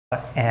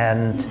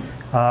And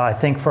I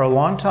think for a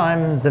long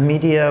time the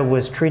media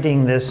was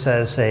treating this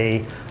as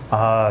a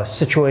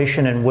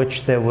situation in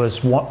which there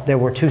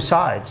were two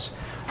sides.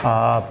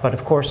 But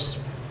of course,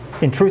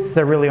 in truth,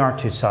 there really aren't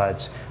two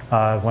sides.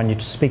 When you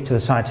speak to the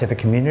scientific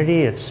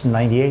community, it's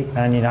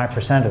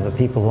 99% of the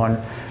people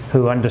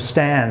who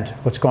understand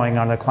what's going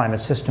on in the climate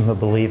system who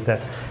believe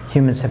that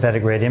humans have had a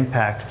great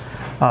impact.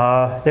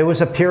 There was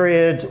a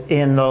period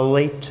in the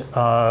late,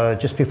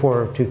 just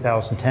before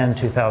 2010,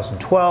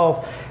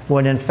 2012,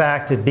 when in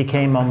fact it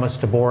became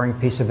almost a boring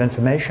piece of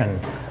information,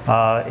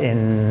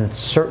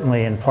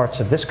 certainly in parts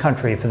of this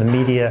country, for the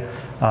media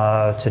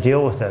to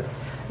deal with it.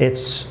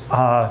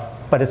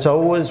 But it's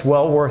always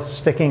well worth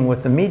sticking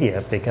with the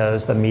media,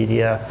 because the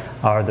media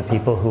are the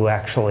people who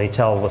actually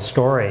tell the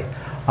story.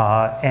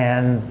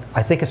 And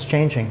I think it's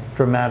changing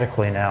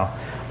dramatically now.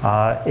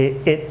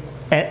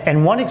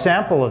 And one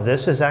example of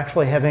this is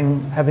actually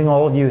having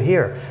all of you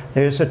here.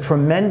 There's a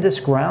tremendous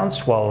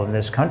groundswell in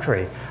this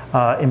country,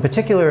 in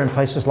particular in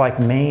places like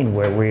Maine,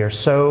 where we are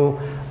so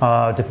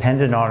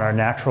dependent on our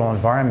natural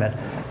environment,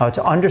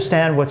 to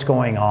understand what's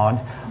going on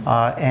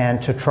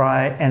and to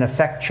try and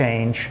affect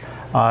change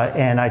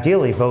and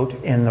ideally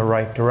vote in the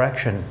right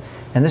direction.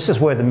 And this is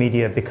where the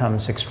media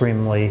becomes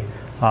extremely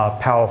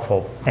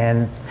powerful.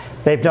 And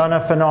they've done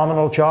a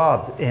phenomenal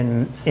job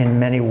in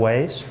many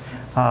ways.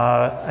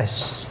 I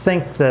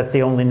think that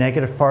the only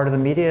negative part of the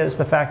media is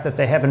the fact that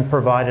they haven't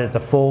provided the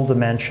full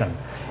dimension.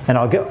 And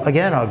I'll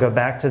go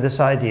back to this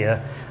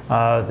idea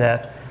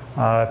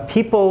that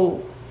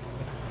people,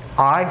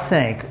 I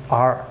think,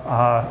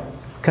 are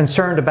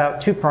concerned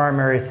about two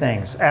primary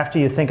things. After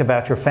you think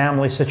about your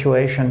family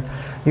situation,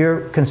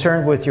 you're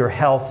concerned with your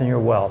health and your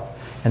wealth.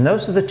 And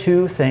those are the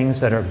two things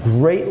that are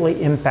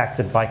greatly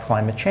impacted by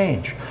climate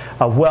change.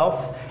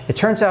 Wealth, it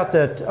turns out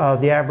that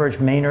the average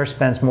Mainer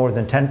spends more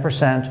than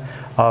 10%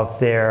 of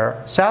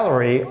their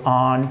salary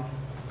on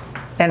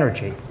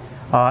energy.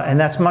 And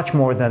that's much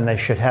more than they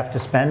should have to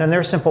spend, and there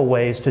are simple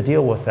ways to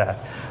deal with that.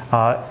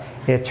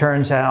 It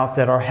turns out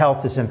that our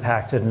health is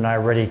impacted, and I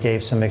already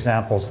gave some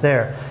examples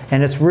there.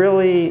 And it's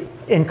really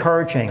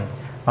encouraging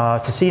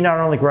to see not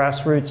only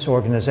grassroots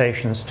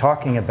organizations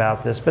talking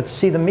about this, but to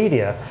see the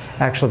media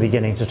actually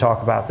beginning to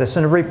talk about this.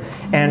 And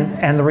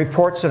the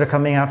reports that are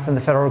coming out from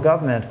the federal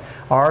government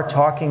are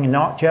talking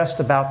not just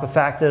about the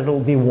fact that it'll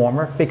be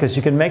warmer, because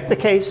you can make the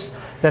case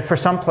that for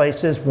some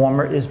places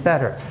warmer is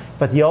better.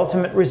 But the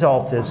ultimate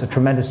result is a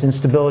tremendous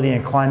instability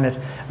in climate,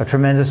 a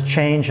tremendous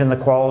change in the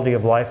quality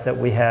of life that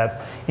we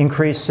have,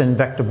 increase in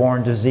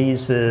vector-borne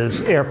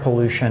diseases, air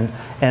pollution,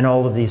 and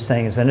all of these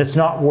things. And it's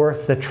not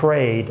worth the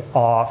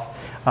trade-off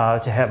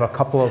to have a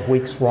couple of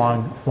weeks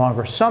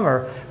longer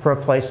summer for a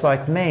place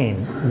like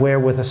Maine, where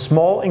with a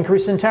small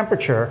increase in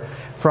temperature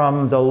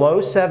from the low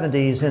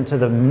 70s into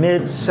the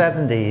mid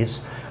 70s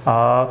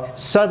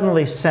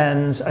suddenly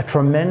sends a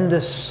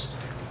tremendous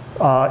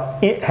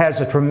it has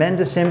a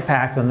tremendous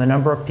impact on the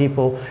number of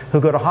people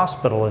who go to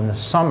hospital in the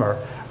summer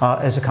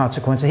as a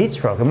consequence of heat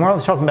stroke. And we're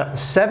only talking about the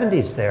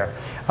 70s there.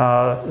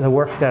 The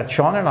work that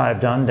Sean and I have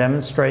done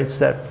demonstrates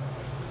that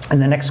in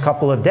the next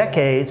couple of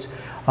decades,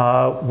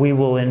 we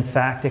will in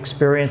fact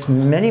experience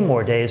many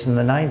more days in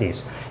the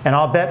 90s. And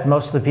I'll bet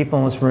most of the people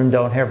in this room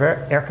don't have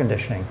air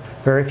conditioning.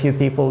 Very few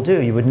people do.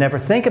 You would never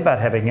think about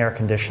having air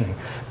conditioning.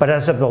 But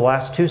as of the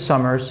last 2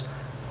 summers,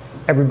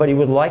 everybody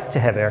would like to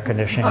have air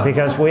conditioning,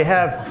 because we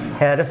have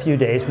had a few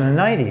days in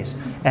the 90s.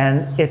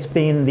 And it's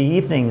been the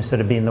evenings that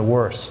have been the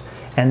worst.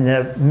 And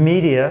the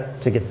media,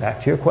 to get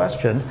back to your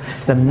question,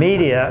 the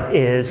media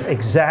is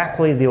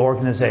exactly the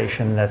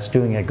organization that's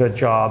doing a good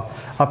job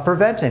of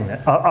presenting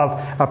this,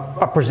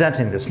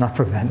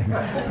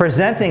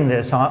 presenting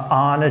this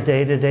on a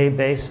day-to-day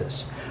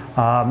basis.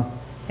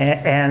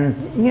 And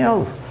you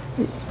know,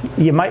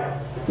 you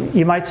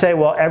might say,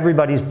 well,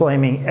 everybody's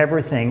blaming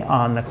everything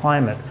on the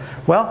climate.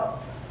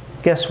 Well,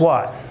 guess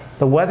what?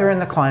 The weather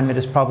and the climate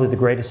is probably the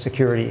greatest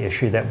security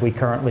issue that we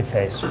currently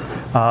face.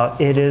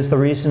 It is the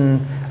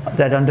reason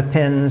that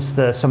underpins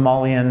the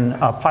Somalian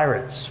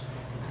pirates.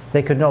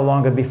 They could no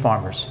longer be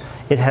farmers.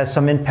 It has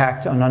some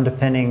impact on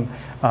underpinning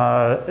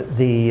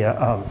the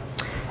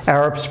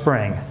Arab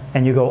Spring,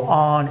 and you go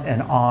on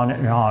and on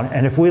and on.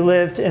 And if we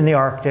lived in the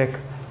Arctic,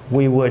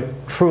 we would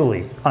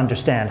truly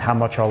understand how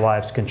much our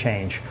lives can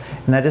change.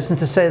 And that isn't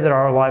to say that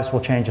our lives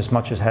will change as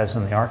much as it has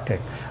in the Arctic.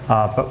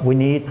 But we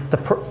need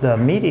the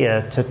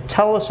media to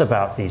tell us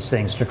about these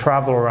things, to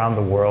travel around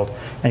the world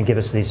and give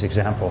us these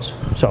examples.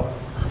 So,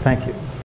 thank you.